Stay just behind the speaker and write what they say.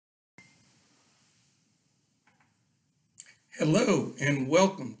Hello and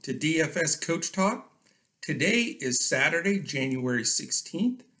welcome to DFS Coach Talk. Today is Saturday, January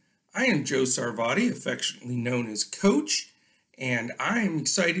 16th. I am Joe Sarvati, affectionately known as Coach, and I am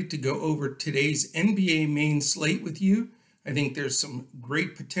excited to go over today's NBA main slate with you. I think there's some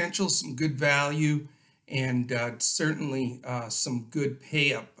great potential, some good value, and certainly some good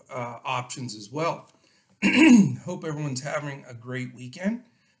pay-up options as well. Hope everyone's having a great weekend.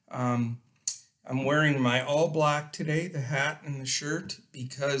 I'm wearing my all black today, the hat and the shirt,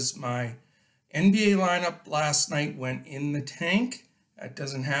 because my NBA lineup last night went in the tank. That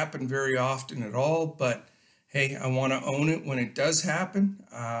doesn't happen very often at all, but hey, I want to own it when it does happen.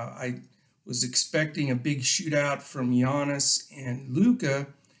 I was expecting a big shootout from Giannis and Luka,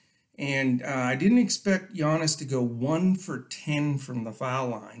 and I didn't expect Giannis to go 1 for 10 from the foul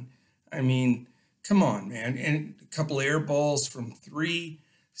line. I mean, come on, man. And a couple air balls from three.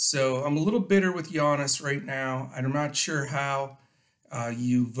 So I'm a little bitter with Giannis right now. I'm not sure how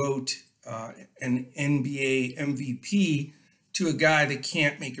you vote an NBA MVP to a guy that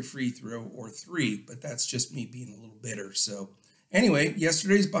can't make a free throw or three, but that's just me being a little bitter. So anyway,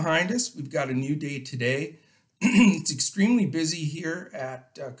 yesterday's behind us. We've got a new day today. It's extremely busy here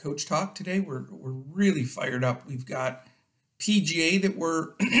at Coach Talk today. We're really fired up. We've got PGA that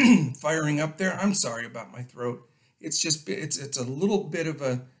we're firing up there. I'm sorry about my throat. It's a little bit of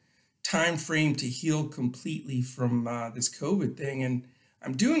a time frame to heal completely from this COVID thing, and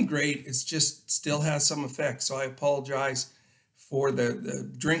I'm doing great. It's just still has some effects, so I apologize for the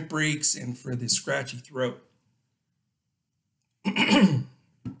drink breaks and for the scratchy throat. All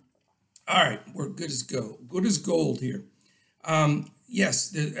right, we're good as gold here.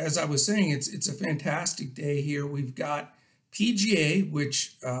 Yes, as I was saying, it's a fantastic day here. We've got PGA,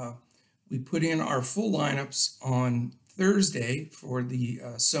 which we put in our full lineups on Thursday for the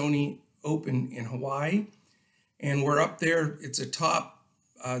Sony Open in Hawaii, and we're up there. It's a top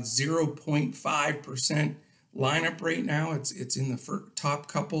 0.5% lineup right now. It's in the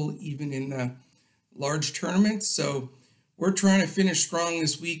top couple, even in the large tournaments. So we're trying to finish strong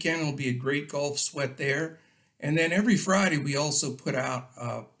this weekend. It'll be a great golf sweat there. And then every Friday, we also put out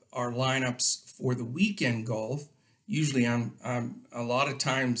our lineups for the weekend golf. Usually I'm a lot of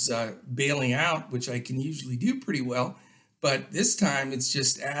times bailing out, which I can usually do pretty well. But this time it's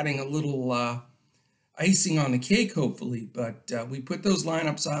just adding a little icing on the cake, hopefully. But we put those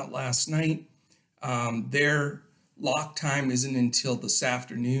lineups out last night. Their lock time isn't until this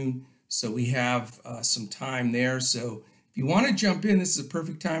afternoon, so we have some time there. So if you want to jump in, this is a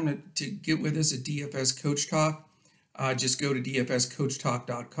perfect time to get with us at DFS Coach Talk. Just go to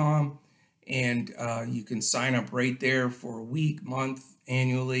dfscoachtalk.com. And you can sign up right there for a week, month,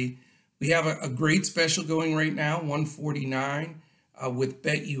 annually. We have a great special going right now, $149 with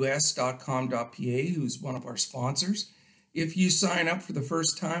betus.com.pa, who's one of our sponsors. If you sign up for the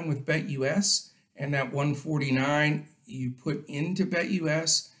first time with BetUS and that $149 you put into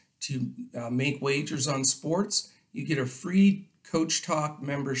BetUS to make wagers on sports, you get a free Coach Talk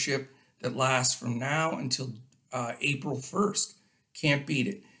membership that lasts from now until April 1st. Can't beat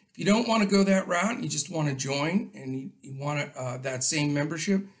it. If you don't want to go that route and you just want to join and you want that same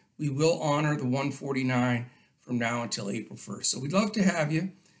membership, we will honor the $149 from now until April 1st. So we'd love to have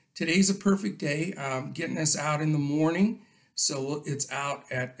you. Today's a perfect day, getting us out in the morning. So it's out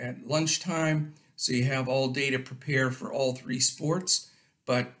at lunchtime. So you have all day to prepare for all three sports,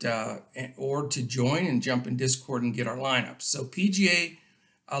 or to join and jump in Discord and get our lineups. So PGA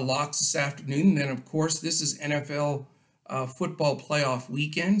locks this afternoon. And then, of course, this is NFL football playoff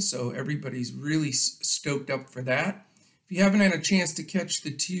weekend, so everybody's really stoked up for that. If you haven't had a chance to catch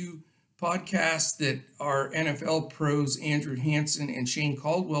the two podcasts that our NFL pros Andrew Hansen and Shane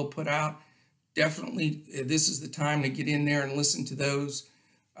Caldwell put out, definitely this is the time to get in there and listen to those.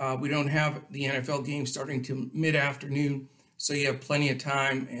 We don't have the NFL game starting till mid-afternoon, so you have plenty of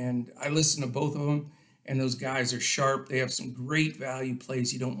time, and I listen to both of them, and those guys are sharp. They have some great value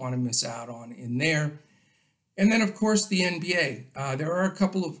plays you don't want to miss out on in there. And then, of course, the NBA. There are a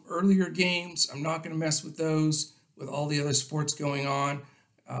couple of earlier games. I'm not going to mess with those with all the other sports going on.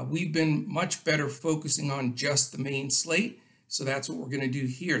 We've been much better focusing on just the main slate. So that's what we're going to do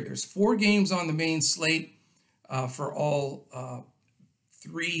here. There's 4 games on the main slate for all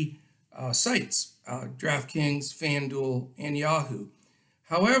three sites, DraftKings, FanDuel, and Yahoo.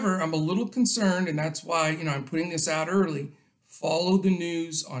 However, I'm a little concerned, and that's why I'm putting this out early. Follow the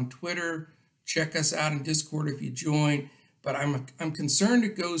news on Twitter. Check us out in Discord if you join. But I'm concerned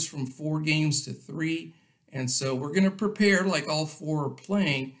it goes from 4 games to 3. And so we're going to prepare like all 4 are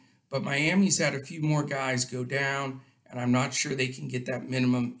playing. But Miami's had a few more guys go down, and I'm not sure they can get that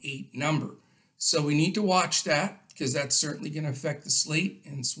minimum 8 number. So we need to watch that. because that's certainly going to affect the slate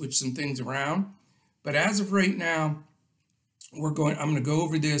and switch some things around. But as of right now, I'm going to go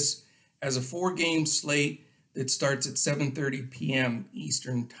over this as a 4-game slate that starts at 7:30 p.m.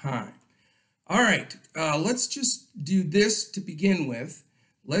 Eastern Time. All right, let's just do this to begin with.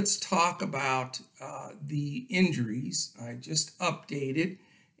 Let's talk about the injuries. I just updated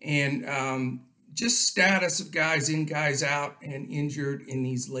and just status of guys in, guys out, and injured in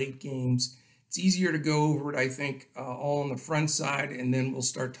these late games. It's easier to go over it, I think, all on the front side, and then we'll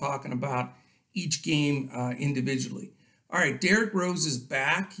start talking about each game individually. All right, Derrick Rose is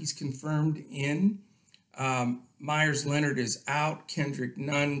back. He's confirmed in. Myers Leonard is out. Kendrick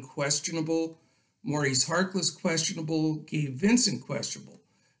Nunn questionable. Maurice Harkless questionable. Gabe Vincent questionable.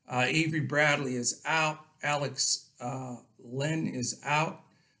 Avery Bradley is out. Alex Len is out.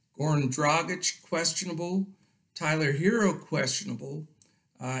 Goran Dragic questionable. Tyler Hero questionable.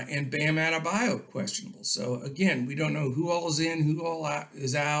 And Bam Adebayo questionable. So again, we don't know who all is in, who all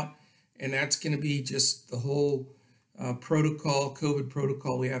is out, and that's going to be just the whole protocol, COVID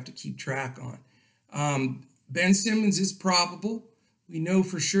protocol we have to keep track on. Ben Simmons is probable. We know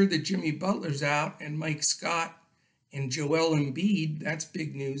for sure that Jimmy Butler's out, and Mike Scott and Joel Embiid, that's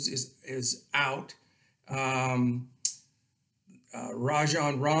big news, is out.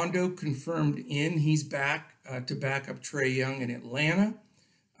 Rajon Rondo confirmed in. He's back to back up Trae Young in Atlanta.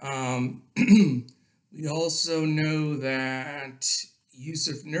 We also know that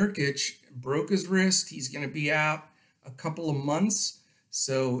Yusuf Nurkic broke his wrist. He's going to be out a couple of months.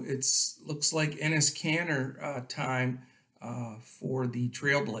 So looks like Enes Kanter time for the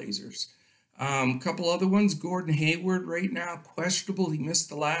Trailblazers. A couple other ones. Gordon Hayward right now questionable. He missed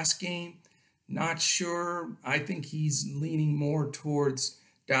the last game. Not sure. I think he's leaning more towards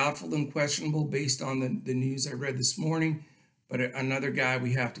doubtful than questionable based on the news I read this morning. But another guy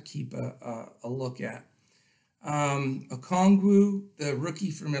we have to keep a look at. Okongwu, the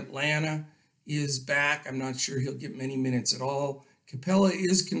rookie from Atlanta, is back. I'm not sure he'll get many minutes at all. Capella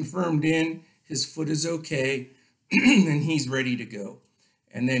is confirmed in. His foot is okay, and he's ready to go.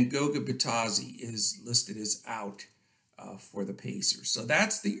 And then Goga Bitadze is listed as out for the Pacers. So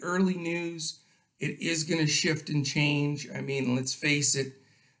that's the early news. It is going to shift and change. I mean, let's face it,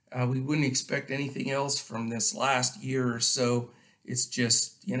 we wouldn't expect anything else from this last year or so. It's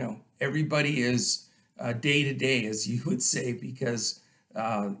just, everybody is day to day, as you would say, because,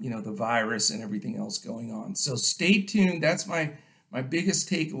 the virus and everything else going on. So stay tuned. That's my biggest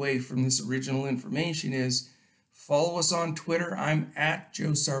takeaway from this original information is follow us on Twitter. I'm at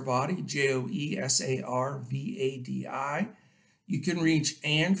Joe Sarvadi, JoeSarvadi. You can reach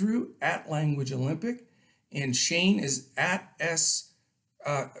Andrew at Language Olympic, and Shane is at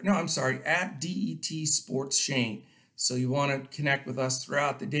DET Sports Shane. So you want to connect with us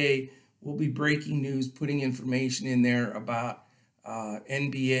throughout the day. We'll be breaking news, putting information in there about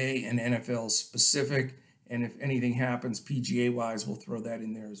NBA and NFL specific. And if anything happens PGA-wise, we'll throw that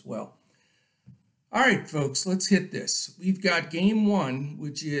in there as well. All right, folks, let's hit this. We've got game one,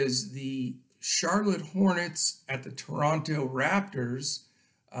 which is the Charlotte Hornets at the Toronto Raptors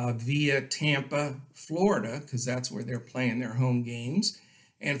via Tampa, Florida, because that's where they're playing their home games.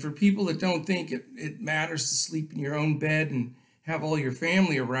 And for people that don't think it matters to sleep in your own bed and have all your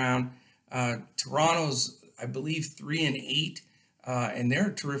family around, Toronto's, I believe, 3-8, and they're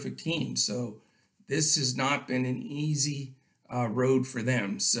a terrific team. So this has not been an easy road for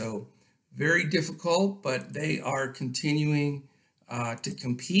them. So very difficult, but they are continuing to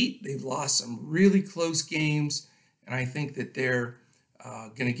compete. They've lost some really close games, and I think that they're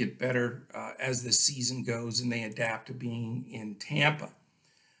going to get better as the season goes and they adapt to being in Tampa.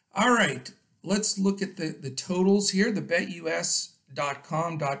 All right, let's look at the totals here, the betus.com.pa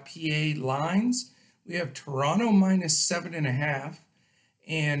lines. We have Toronto -7.5,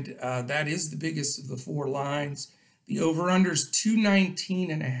 and that is the biggest of the four lines. The over-under is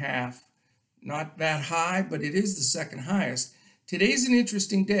 219.5. Not that high, but it is the second highest. Today's an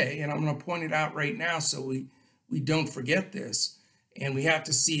interesting day, and I'm going to point it out right now so we don't forget this. And we have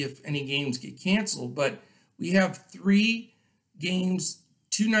to see if any games get canceled. But we have 3 games,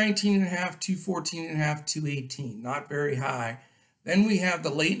 219.5, 214.5, 218. Not very high. Then we have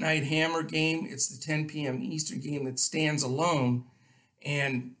the late night hammer game. It's the 10 p.m. Eastern game that stands alone.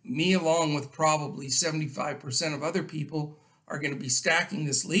 And me, along with probably 75% of other people, are going to be stacking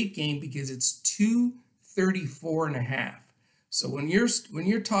this late game because it's 234.5. So when you're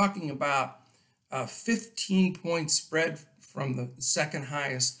talking about a 15-point spread from the second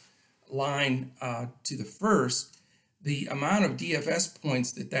highest line to the first, the amount of DFS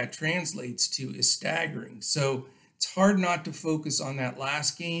points that translates to is staggering. So it's hard not to focus on that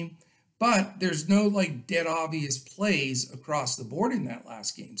last game, but there's no like dead obvious plays across the board in that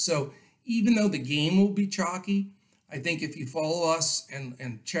last game. So even though the game will be chalky, I think if you follow us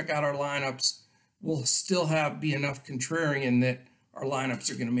and check out our lineups, we'll still be enough contrarian that our lineups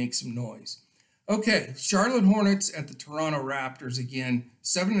are going to make some noise. Okay, Charlotte Hornets at the Toronto Raptors again,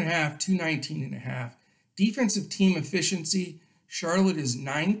 7.5, 219.5. Defensive team efficiency, Charlotte is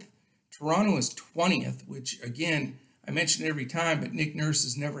 9th, Toronto is 20th, which again, I mention every time, but Nick Nurse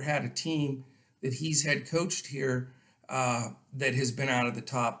has never had a team that he's head coached here that has been out of the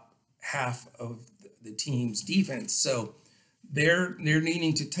top half of the team's defense. So they're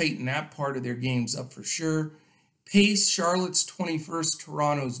needing to tighten that part of their games up for sure. Pace, Charlotte's 21st,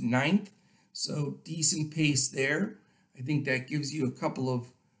 Toronto's 9th. So decent pace there. I think that gives you a couple of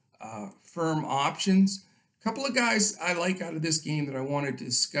firm options. A couple of guys I like out of this game that I wanted to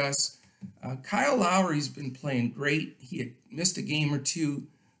discuss. Kyle Lowry's been playing great. He had missed a game or two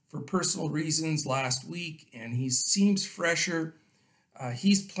for personal reasons last week, and he seems fresher.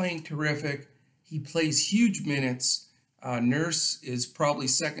 He's playing terrific. He plays huge minutes. Nurse is probably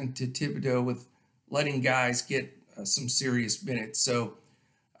second to Thibodeau with letting guys get some serious minutes. So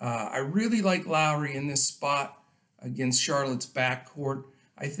I really like Lowry in this spot against Charlotte's backcourt.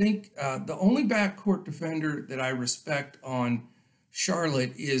 I think the only backcourt defender that I respect on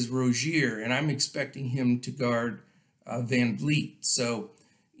Charlotte is Rozier, and I'm expecting him to guard Van Vliet. So,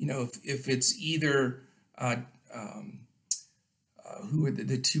 you know, if it's either who are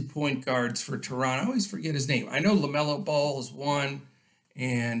the 2 point guards for Toronto? I always forget his name. I know LaMelo Ball is one,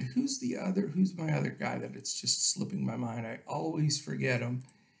 and who's the other? Who's my other guy that it's just slipping my mind? I always forget him.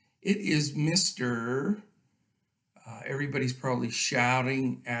 It is Mr. Everybody's probably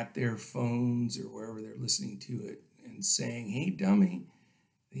shouting at their phones or wherever they're listening to it and saying, "Hey, dummy,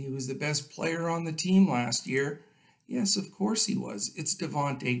 he was the best player on the team last year." Yes, of course he was. It's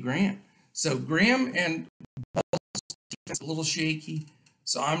Devontae Graham. So Graham and Ball's defense a little shaky.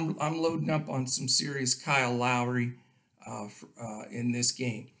 So I'm loading up on some serious Kyle Lowry in this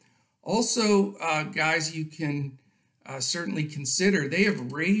game. Also, guys, you can certainly consider, they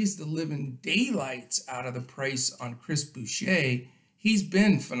have raised the living daylights out of the price on Chris Boucher. He's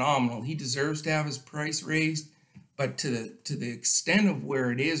been phenomenal. He deserves to have his price raised, but to the extent of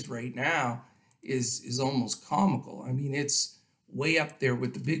where it is right now is almost comical. I mean, it's way up there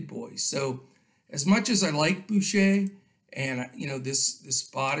with the big boys. So as much as I like Boucher, and you know this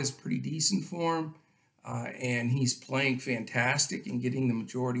spot is pretty decent for him, and he's playing fantastic and getting the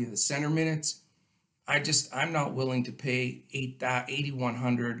majority of the center minutes, I'm not willing to pay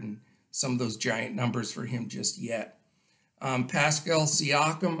 $8,100 and some of those giant numbers for him just yet. Pascal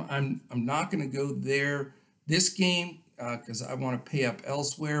Siakam, I'm not going to go there this game because I want to pay up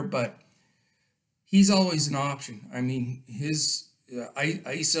elsewhere, but he's always an option. I mean, his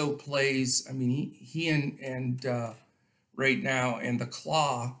ISO plays, I mean, he and right now and the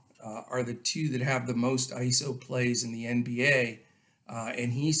Claw are the two that have the most ISO plays in the NBA.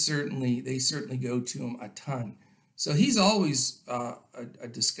 And they certainly go to him a ton. So he's always a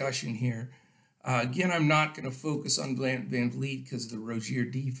discussion here. Again, I'm not going to focus on Van Vliet because of the Rozier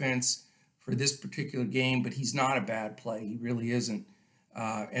defense for this particular game, but he's not a bad play. He really isn't.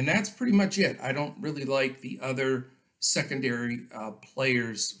 And that's pretty much it. I don't really like the other secondary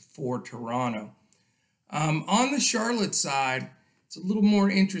players for Toronto. On the Charlotte side, it's a little more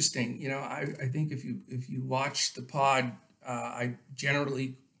interesting. You know, I think if you watch the pod, I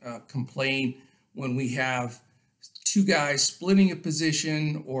generally complain when we have two guys splitting a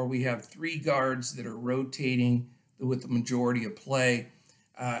position or we have three guards that are rotating with the majority of play.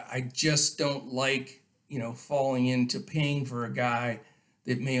 I just don't like, you know, falling into paying for a guy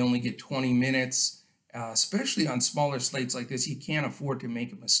that may only get 20 minutes, especially on smaller slates like this. You can't afford to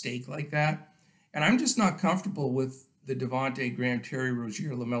make a mistake like that. And I'm just not comfortable with the Devontae Graham, Terry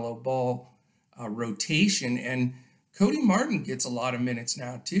Rozier, LaMelo Ball rotation. And Cody Martin gets a lot of minutes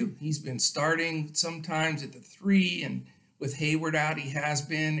now, too. He's been starting sometimes at the 3, and with Hayward out, he has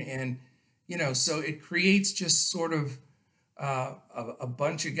been. And, you know, so it creates just sort of a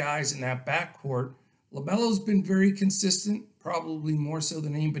bunch of guys in that backcourt. LaMelo's been very consistent, probably more so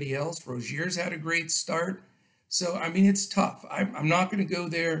than anybody else. Rozier's had a great start. So, I mean, it's tough. I'm not going to go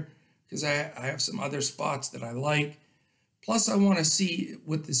there because I have some other spots that I like. Plus, I want to see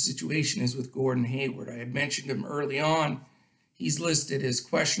what the situation is with Gordon Hayward. I had mentioned him early on. He's listed as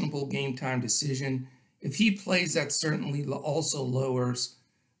questionable game time decision. If he plays, that certainly also lowers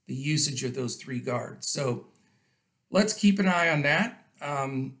the usage of those three guards. So let's keep an eye on that.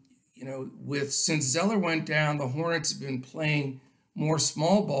 You know, since Zeller went down, the Hornets have been playing more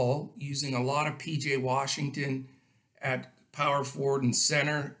small ball, using a lot of PJ Washington at power forward and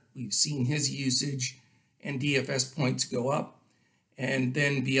center, we've seen his usage and DFS points go up. And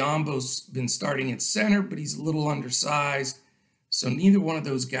then Biombo's been starting at center, but he's a little undersized. So neither one of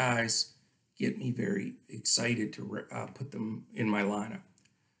those guys get me very excited to put them in my lineup.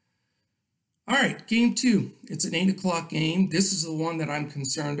 All right, game 2. It's an 8 o'clock game. This is the one that I'm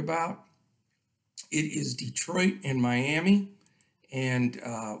concerned about. It is Detroit and Miami. And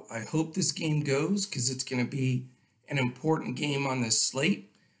I hope this game goes because it's going to be an important game on this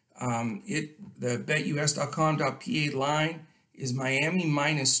slate. The betus.com.pa line is Miami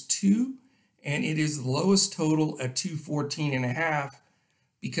 -2, and it is the lowest total at 214.5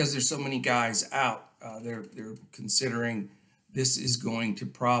 because there's so many guys out. They're considering this is going to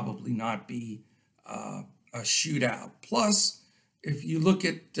probably not be a shootout. Plus, if you look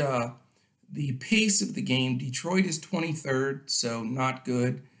at the pace of the game, Detroit is 23rd, so not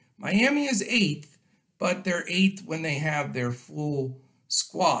good. Miami is 8th, but they're 8th when they have their full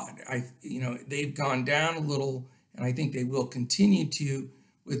squad. They've gone down a little, and I think they will continue to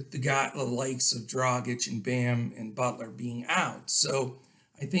with the likes of Dragic and Bam and Butler being out. So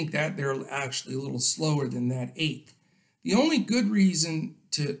I think that they're actually a little slower than that 8th. The only good reason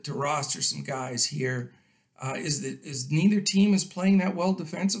to roster some guys here is neither team is playing that well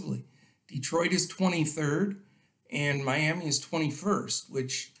defensively. Detroit is 23rd, and Miami is 21st,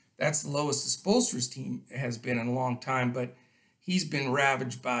 which that's the lowest the Spoelstra's team has been in a long time, but he's been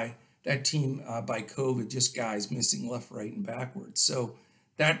ravaged by that team by COVID, just guys missing left, right, and backwards. So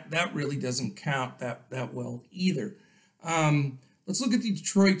that really doesn't count that well either. Let's look at the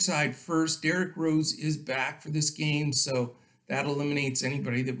Detroit side first. Derrick Rose is back for this game, so that eliminates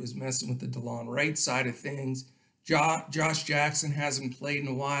anybody that was messing with the DeLon Wright side of things. Josh Jackson hasn't played in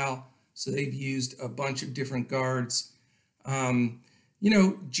a while, so they've used a bunch of different guards.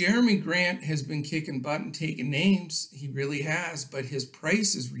 Jeremy Grant has been kicking butt and taking names. He really has, but his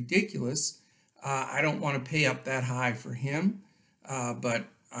price is ridiculous. I don't want to pay up that high for him, but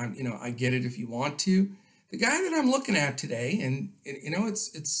I get it if you want to. The guy that I'm looking at today, and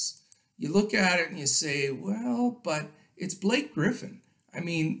it's you look at it and you say, well, but it's Blake Griffin. I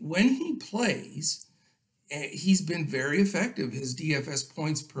mean, when he plays, he's been very effective. His DFS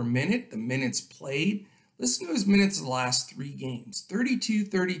points per minute, the minutes played. Listen to his minutes the last 3 games, 32,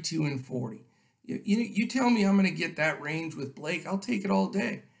 32, and 40. You tell me I'm going to get that range with Blake, I'll take it all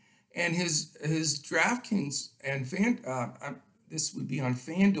day. And his DraftKings and this would be on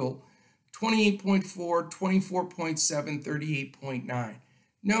FanDuel, 28.4, 24.7, 38.9.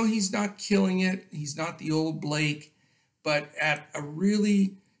 No, he's not killing it. He's not the old Blake, but at a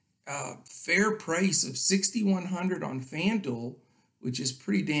really fair price of $6,100 on FanDuel, which is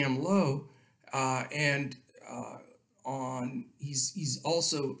pretty damn low, he's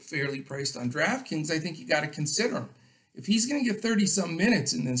also fairly priced on DraftKings. I think you got to consider him. If he's going to get 30 some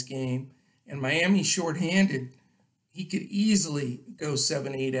minutes in this game and Miami's shorthanded, he could easily go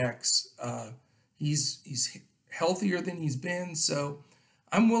 7-8x. He's healthier than he's been, so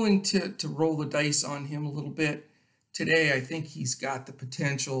I'm willing to roll the dice on him a little bit. Today, I think he's got the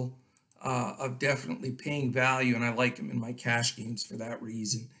potential of definitely paying value, and I like him in my cash games for that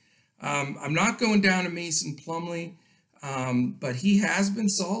reason. I'm not going down to Mason Plumlee, but he has been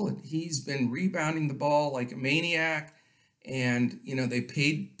solid. He's been rebounding the ball like a maniac, and, they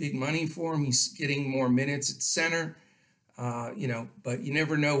paid big money for him. He's getting more minutes at center, but you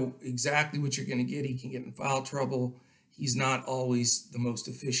never know exactly what you're going to get. He can get in foul trouble. He's not always the most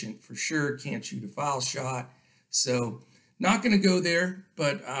efficient for sure, can't shoot a foul shot. So not going to go there,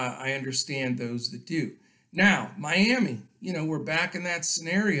 but I understand those that do. Now, Miami, we're back in that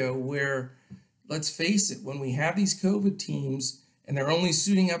scenario where, let's face it, when we have these COVID teams and they're only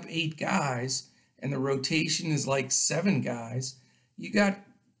suiting up 8 guys and the rotation is like 7 guys, you got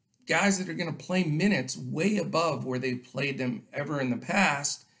guys that are going to play minutes way above where they've played them ever in the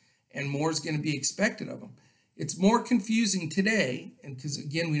past, and more is going to be expected of them. It's more confusing today, and because,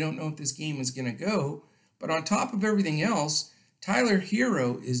 again, we don't know if this game is going to go, but on top of everything else, Tyler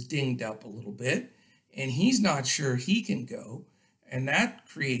Hero is dinged up a little bit, and he's not sure he can go, and that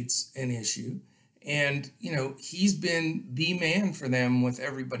creates an issue. And, he's been the man for them with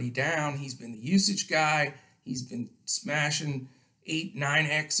everybody down. He's been the usage guy. He's been smashing 8,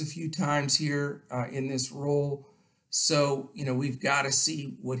 9x a few times here in this role. So, we've got to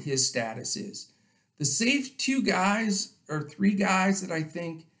see what his status is. The safe 2 guys or 3 guys that I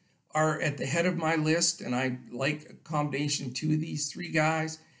think are at the head of my list, and I like a combination of 2 of these 3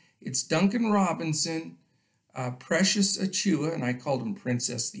 guys. It's Duncan Robinson, Precious Achiuwa, and I called him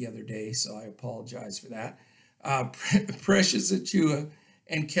Princess the other day, so I apologize for that. Precious Achiuwa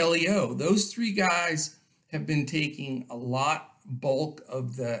and Kelly O. Those 3 guys have been taking a lot bulk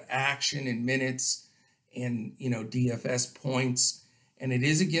of the action and minutes and, DFS points. And it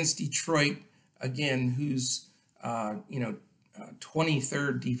is against Detroit, again, who's,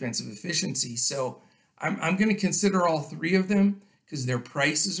 23rd defensive efficiency. So I'm going to consider all three of them because their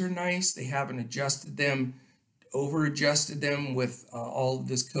prices are nice. They haven't over-adjusted them with all of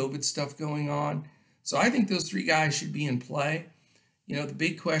this COVID stuff going on. So I think those three guys should be in play. The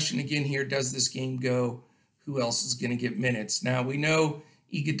big question again here, does this game go? Who else is going to get minutes? Now, we know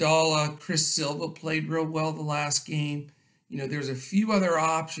Iguodala, Chris Silva played real well the last game. There's a few other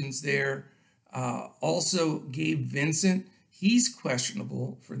options there. Also, Gabe Vincent, he's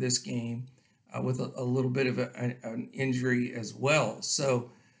questionable for this game with a little bit of an injury as well.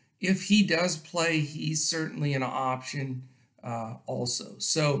 So if he does play, he's certainly an option also.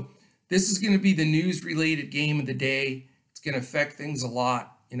 So this is going to be the news-related game of the day. It's going to affect things a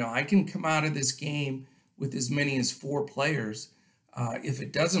lot. I can come out of this game with as many as 4 players. If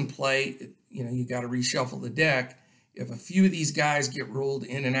it doesn't play, you got to reshuffle the deck. If a few of these guys get rolled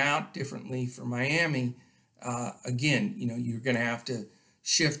in and out differently for Miami, again, you're going to have to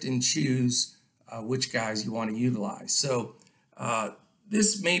shift and choose which guys you want to utilize. So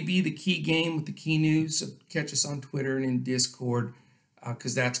this may be the key game with the key news. So catch us on Twitter and in Discord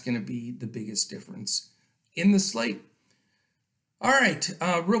because that's going to be the biggest difference in the slate. All right,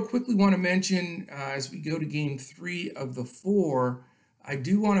 real quickly want to mention as we go to game 3 of the 4, I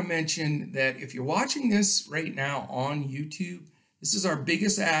do want to mention that if you're watching this right now on YouTube, this is our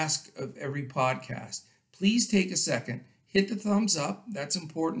biggest ask of every podcast. Please take a second, hit the thumbs up, that's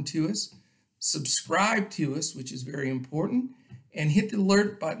important to us. Subscribe to us, which is very important, and hit the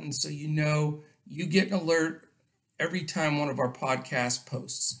alert button so you get an alert every time one of our podcasts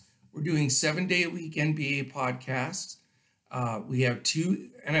posts. We're doing 7-day-a-week NBA podcasts. We have 2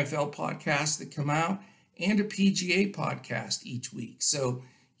 NFL podcasts that come out and a PGA podcast each week. So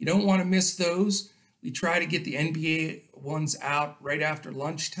you don't want to miss those. We try to get the NBA ones out right after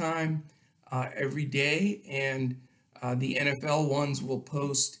lunchtime every day, and the NFL ones will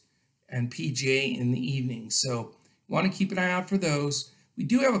post and PGA in the evening. So you want to keep an eye out for those. We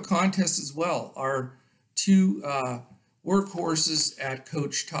do have a contest as well. Our 2 workhorses at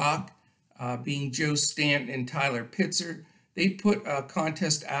Coach Talk, being Joe Stanton and Tyler Pitzer, they put a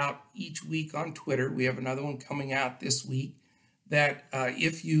contest out each week on Twitter. We have another one coming out this week that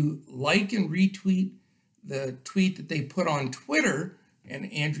if you like and retweet the tweet that they put on Twitter,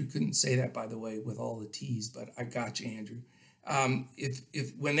 and Andrew couldn't say that, by the way, with all the T's, but I got you, Andrew.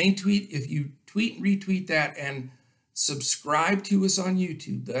 If you tweet and retweet that and subscribe to us on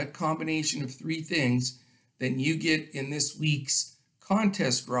YouTube, that combination of 3 things, then you get in this week's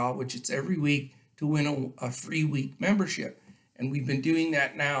contest draw, which it's every week, to win a free week membership. And we've been doing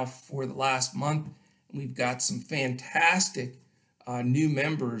that now for the last month. And we've got some fantastic new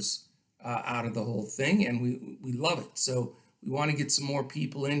members out of the whole thing, and we love it. So we want to get some more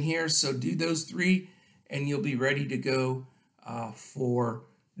people in here. So do those 3, and you'll be ready to go for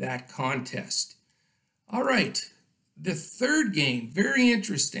that contest. All right, the third game, very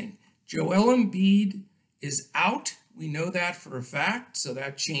interesting. Joel Embiid is out. We know that for a fact, so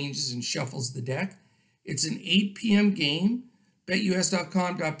that changes and shuffles the deck. It's an 8 p.m. game.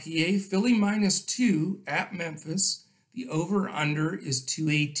 BetUS.com.pa, Philly -2 at Memphis. The over-under is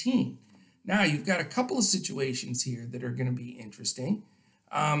 218. Now, you've got a couple of situations here that are going to be interesting.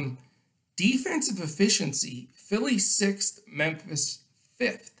 Defensive efficiency, Philly 6th, Memphis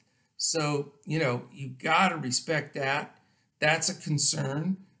 5th. So, you got to respect that. That's a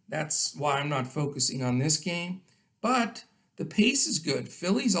concern. That's why I'm not focusing on this game. But the pace is good.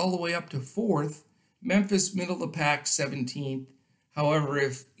 Philly's all the way up to 4th. Memphis, middle of the pack, 17th. However,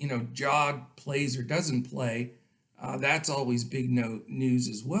 if, Ja plays or doesn't play, that's always big news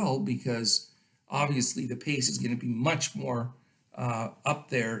as well, because obviously the pace is going to be much more up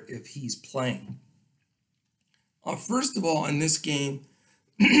there if he's playing. First of all, in this game,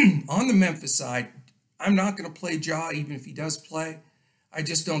 on the Memphis side, I'm not going to play Ja even if he does play. I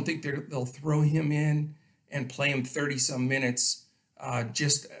just don't think they'll throw him in and play him 30-some minutes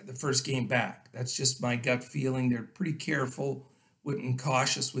just the first game back. That's just my gut feeling. They're pretty careful and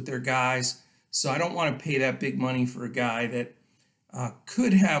cautious with their guys. So I don't want to pay that big money for a guy that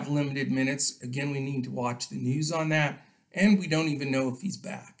could have limited minutes. Again, we need to watch the news on that. And we don't even know if he's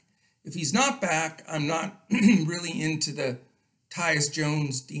back. If he's not back, I'm not really into the Tyus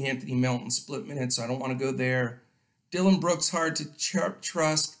Jones, DeAnthony Melton split minutes. So I don't want to go there. Dylan Brooks, hard to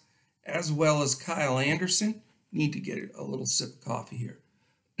trust, as well as Kyle Anderson. Need to get a little sip of coffee here.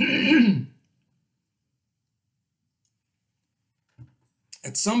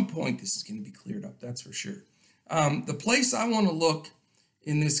 At some point, this is going to be cleared up, that's for sure. The place I want to look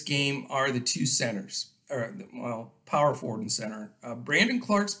in this game are the two centers, or well, power forward and center. Brandon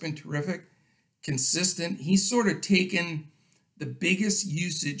Clarke's been terrific, consistent. He's sort of taken the biggest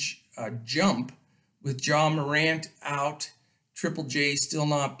usage jump with Ja Morant out, Triple J still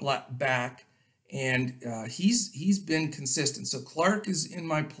not back, and he's been consistent. So Clarke is in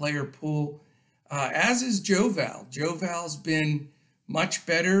my player pool, as is Joe Val. Joe Val's been much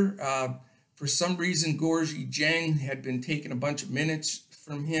better. For some reason, Gorgui Dieng had been taking a bunch of minutes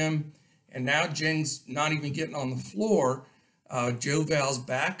from him, and now Dieng's not even getting on the floor. Joe Val's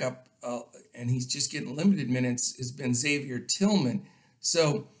backup, and he's just getting limited minutes, has been Xavier Tillman.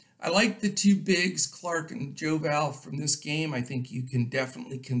 So I like the two bigs, Clarke and Joe Val, from this game. I think you can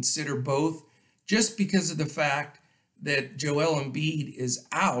definitely consider both just because of the fact that Joel Embiid is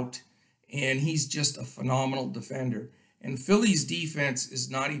out, and he's just a phenomenal defender. And Philly's defense is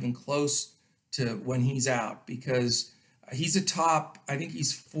not even close to when he's out, because he's I think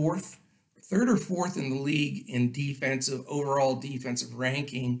he's third or fourth in the league in overall defensive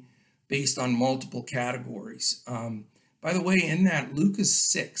ranking based on multiple categories. By the way, in that, Luka's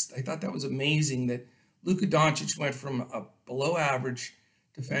sixth. I thought that was amazing that Luka Doncic went from a below average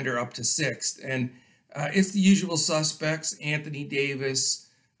defender up to sixth. And it's the usual suspects: Anthony Davis,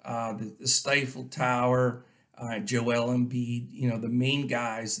 the Stifle Tower, Joel Embiid, the main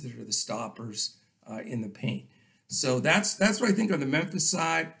guys that are the stoppers in the paint. So that's what I think on the Memphis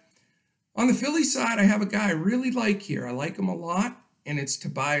side. On the Philly side, I have a guy I really like here. I like him a lot, and it's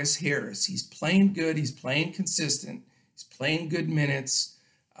Tobias Harris. He's playing good. He's playing consistent. He's playing good minutes.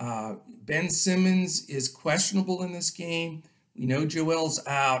 Ben Simmons is questionable in this game. We know Joel's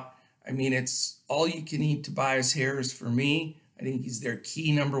out. I mean, it's all you can eat Tobias Harris for me. I think he's their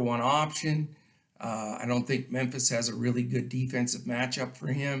key number one option. I don't think Memphis has a really good defensive matchup for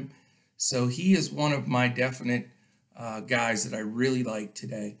him. So he is one of my definite guys that I really like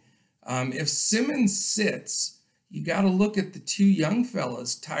today. If Simmons sits, you got to look at the two young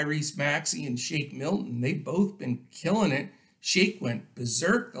fellas, Tyrese Maxey and Shake Milton. They've both been killing it. Shake went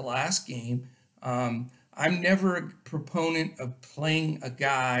berserk the last game. I'm never a proponent of playing a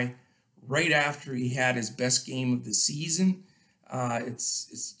guy right after he had his best game of the season.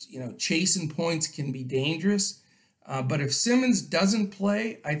 It's chasing points can be dangerous. But if Simmons doesn't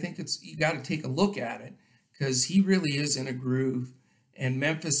play, I think you got to take a look at it, because he really is in a groove, and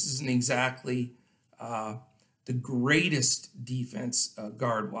Memphis isn't exactly the greatest defense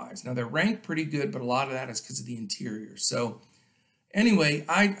guard-wise. Now, they're ranked pretty good, but a lot of that is because of the interior. So anyway,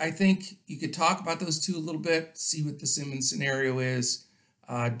 I think you could talk about those two a little bit, see what the Simmons scenario is.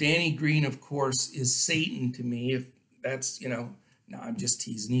 Danny Green, of course, is Satan to me. If that's, no, I'm just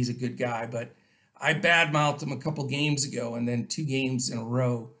teasing. He's a good guy, but I badmouthed him a couple games ago, and then 2 games in a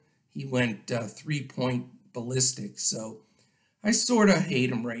row, he went 3-point ballistic. So I sort of hate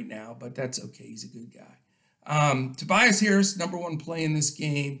him right now, but that's okay. He's a good guy. Tobias Harris, number one play in this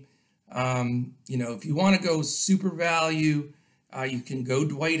game. If you want to go super value, you can go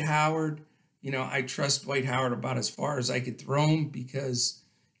Dwight Howard. I trust Dwight Howard about as far as I could throw him, because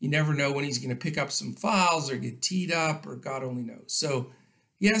you never know when he's going to pick up some fouls or get teed up, or God only knows. So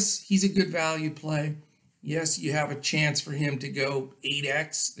yes, he's a good value play. Yes, you have a chance for him to go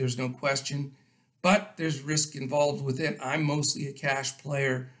 8x. There's no question. But there's risk involved with it. I'm mostly a cash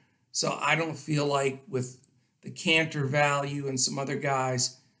player, so I don't feel like with the Cantor value and some other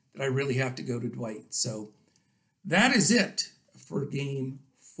guys that I really have to go to Dwight. So that is it for game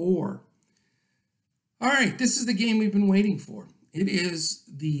 4. All right, this is the game we've been waiting for. It is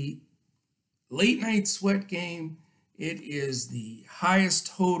the late night sweat game. It is the highest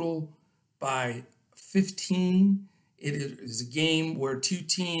total by 15. It is a game where two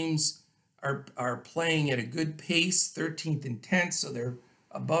teams are playing at a good pace, 13th and 10th, so they're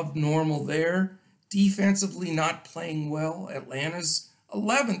above normal there. Defensively, not playing well. Atlanta's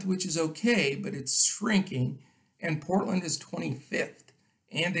 11th, which is okay, but it's shrinking. And Portland is 25th,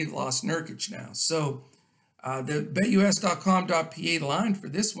 and they've lost Nurkic now. So the betus.com.pa line for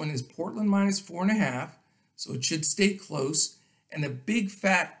this one is Portland minus 4.5, so it should stay close, and a big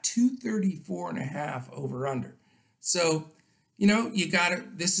fat 234.5 over under. So, you got to.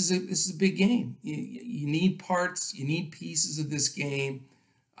 This is a big game. You need parts. You need pieces of this game,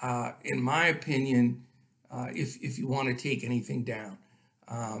 in my opinion, if you want to take anything down.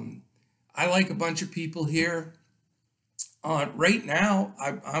 I like a bunch of people here. Right now,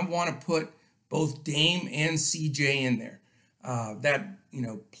 I want to put both Dame and CJ in there.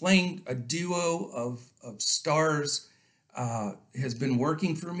 Playing a duo of stars has been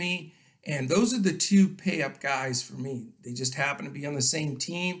working for me. And those are the two pay-up guys for me. They just happen to be on the same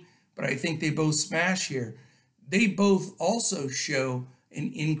team, but I think they both smash here. they both also show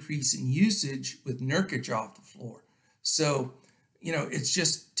an increase in usage with Nurkic off the floor. So, it's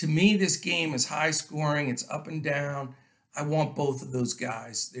just, to me, this game is high scoring. It's up and down. I want both of those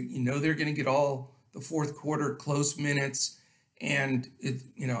guys. They're going to get all the fourth quarter close minutes, and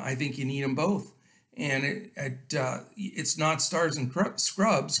I think you need them both. And it's not stars and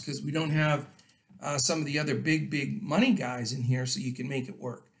scrubs because we don't have some of the other big money guys in here, so you can make it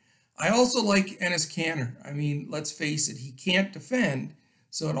work. I also like Enes Kanter. I mean, let's face it, he can't defend,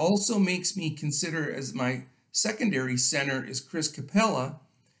 so it also makes me consider as my secondary center is Chris Capella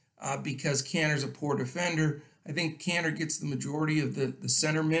because Kanter's a poor defender. I think Kanter gets the majority of the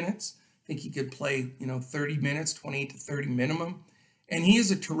center minutes. I think he could play, 30 minutes, 28 to 30 minimum. And he is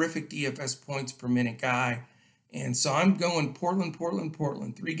a terrific DFS points per minute guy. And so I'm going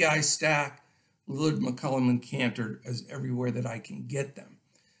Portland. 3 guys stack, Lillard, McCollum, and Kanter as everywhere that I can get them.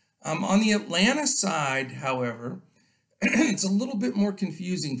 On the Atlanta side, however, it's a little bit more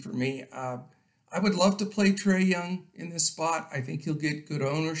confusing for me. I would love to play Trae Young in this spot. I think he'll get good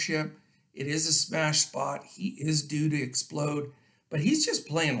ownership. It is a smash spot. He is due to explode, but he's just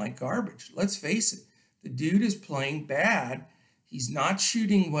playing like garbage. Let's face it. The dude is playing bad. He's not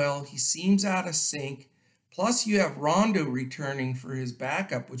shooting well. He seems out of sync. Plus, you have Rondo returning for his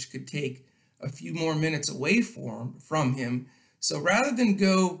backup, which could take a few more minutes away from him. So rather than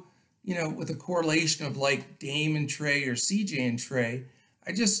go, with a correlation of like Dame and Trae or CJ and Trae,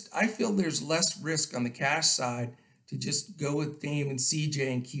 I feel there's less risk on the cash side to just go with Dame and CJ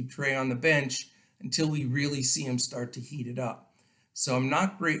and keep Trae on the bench until we really see him start to heat it up. So I'm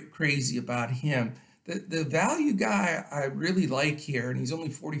not crazy about him. The value guy I really like here, and he's only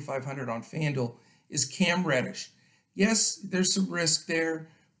 4,500 on FanDuel, is Cam Reddish. Yes, there's some risk there,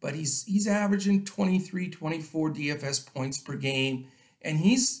 but he's averaging 23, 24 DFS points per game, and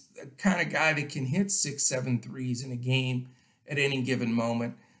he's the kind of guy that can hit 6, 7 threes in a game at any given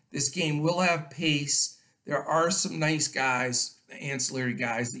moment. This game will have pace. There are some nice guys, ancillary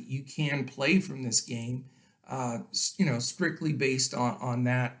guys that you can play from this game, strictly based on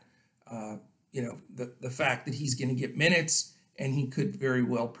that, the fact that he's going to get minutes and he could very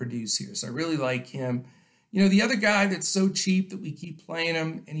well produce here. So I really like him. The other guy that's so cheap that we keep playing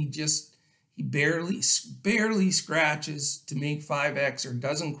him and he barely scratches to make 5X or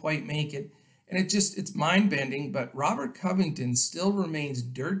doesn't quite make it. And it's mind-bending, but Robert Covington still remains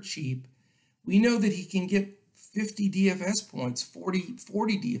dirt cheap. We know that he can get 50 DFS points, 40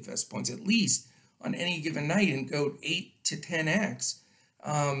 DFS points at least on any given night and go 8 to 10X.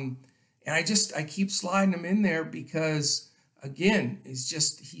 And I keep sliding him in there because, again, he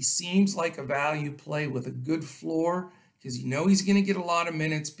seems like a value play with a good floor because he's going to get a lot of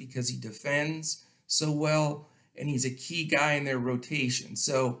minutes because he defends so well and he's a key guy in their rotation.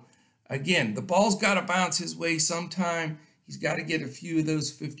 So, again, the ball's got to bounce his way sometime. He's got to get a few of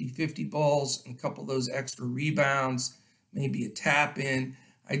those 50-50 balls and a couple of those extra rebounds, maybe a tap in.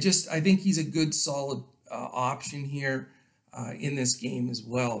 I think he's a good, solid option here in this game as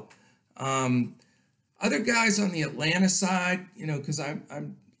well. Other guys on the Atlanta side, because I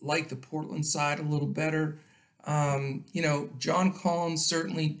like the Portland side a little better. John Collins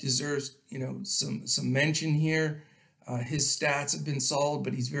certainly deserves, some mention here. His stats have been solid,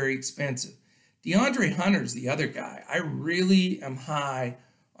 but he's very expensive. DeAndre Hunter's the other guy. I really am high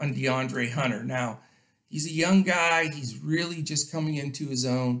on DeAndre Hunter. Now, he's a young guy. He's really just coming into his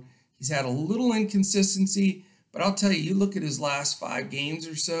own. He's had a little inconsistency, but I'll tell you, you look at his last 5 games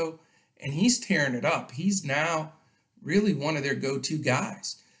or so, and he's tearing it up. He's now really one of their go-to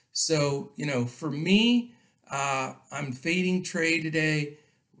guys. So, for me, I'm fading Trae today.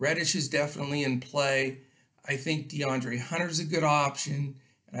 Reddish is definitely in play. I think DeAndre Hunter's a good option.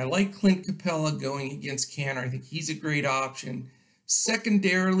 And I like Clint Capella going against Kanter. I think he's a great option.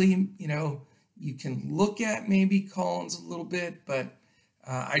 Secondarily, you can look at maybe Collins a little bit, but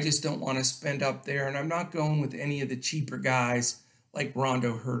I just don't want to spend up there. And I'm not going with any of the cheaper guys like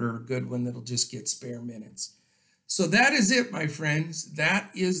Rondo, Herter, or Goodwin that'll just get spare minutes. So that is it, my friends.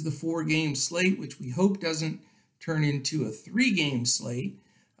 That is the 4-game slate, which we hope doesn't turn into a 3-game slate.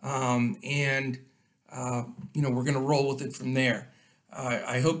 We're going to roll with it from there.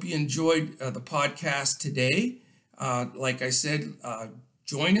 I hope you enjoyed the podcast today. Like I said,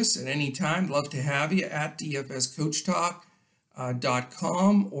 join us at any time. Love to have you at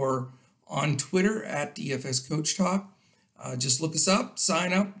dfscoachtalk.com or on Twitter at dfscoachtalk. Just look us up,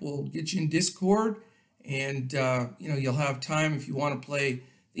 sign up. We'll get you in Discord, and you'll have time if you want to play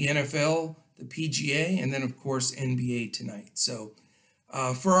the NFL, the PGA, and then of course NBA tonight. So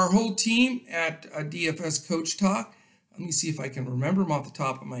for our whole team at DFS Coach Talk. Let me see if I can remember them off the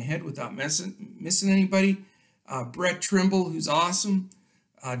top of my head without missing anybody. Brett Trimble, who's awesome,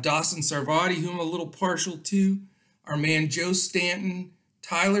 Dawson Sarvati, who I'm a little partial to, our man Joe Stanton,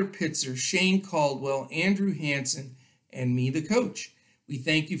 Tyler Pitzer, Shane Caldwell, Andrew Hansen, and me, the coach. We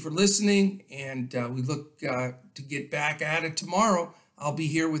thank you for listening, and we look to get back at it tomorrow. I'll be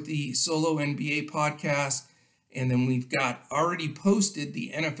here with the Solo NBA podcast, and then we've got already posted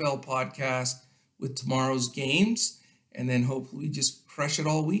the NFL podcast with tomorrow's games, and then hopefully just crush it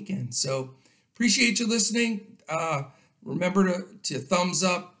all weekend. So appreciate you listening. Remember to thumbs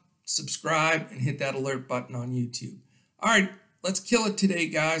up, subscribe, and hit that alert button on YouTube. All right, let's kill it today,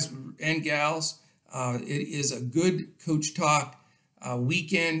 guys and gals. It is a good Coach Talk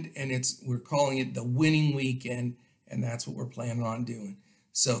weekend, and we're calling it the winning weekend, and that's what we're planning on doing.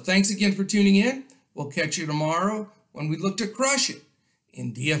 So thanks again for tuning in. We'll catch you tomorrow when we look to crush it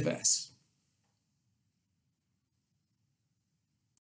in DFS.